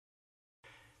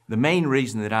The main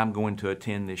reason that I'm going to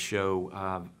attend this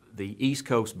show, the East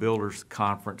Coast Builders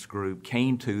Conference group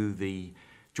came to the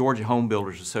Georgia Home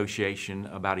Builders Association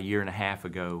about a year and a half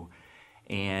ago,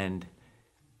 and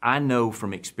I know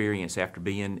from experience after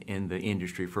being in the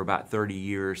industry for about 30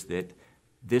 years that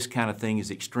this kind of thing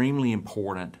is extremely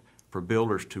important for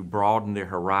builders to broaden their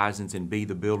horizons and be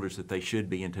the builders that they should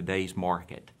be in today's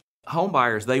market. Home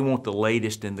buyers, they want the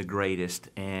latest and the greatest,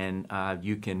 and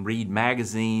you can read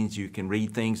magazines, you can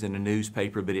read things in the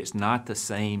newspaper, but it's not the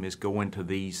same as going to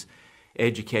these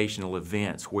educational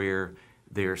events where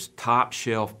there's top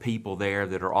shelf people there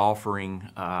that are offering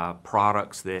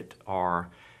products that are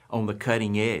on the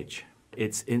cutting edge.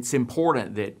 It's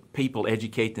important that people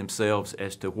educate themselves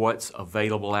as to what's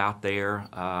available out there.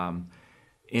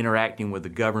 Interacting with the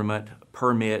government,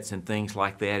 permits and things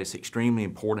like that, it's extremely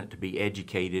important to be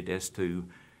educated as to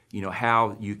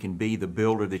how you can be the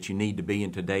builder that you need to be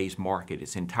in today's market.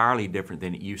 It's entirely different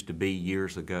than it used to be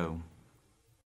years ago.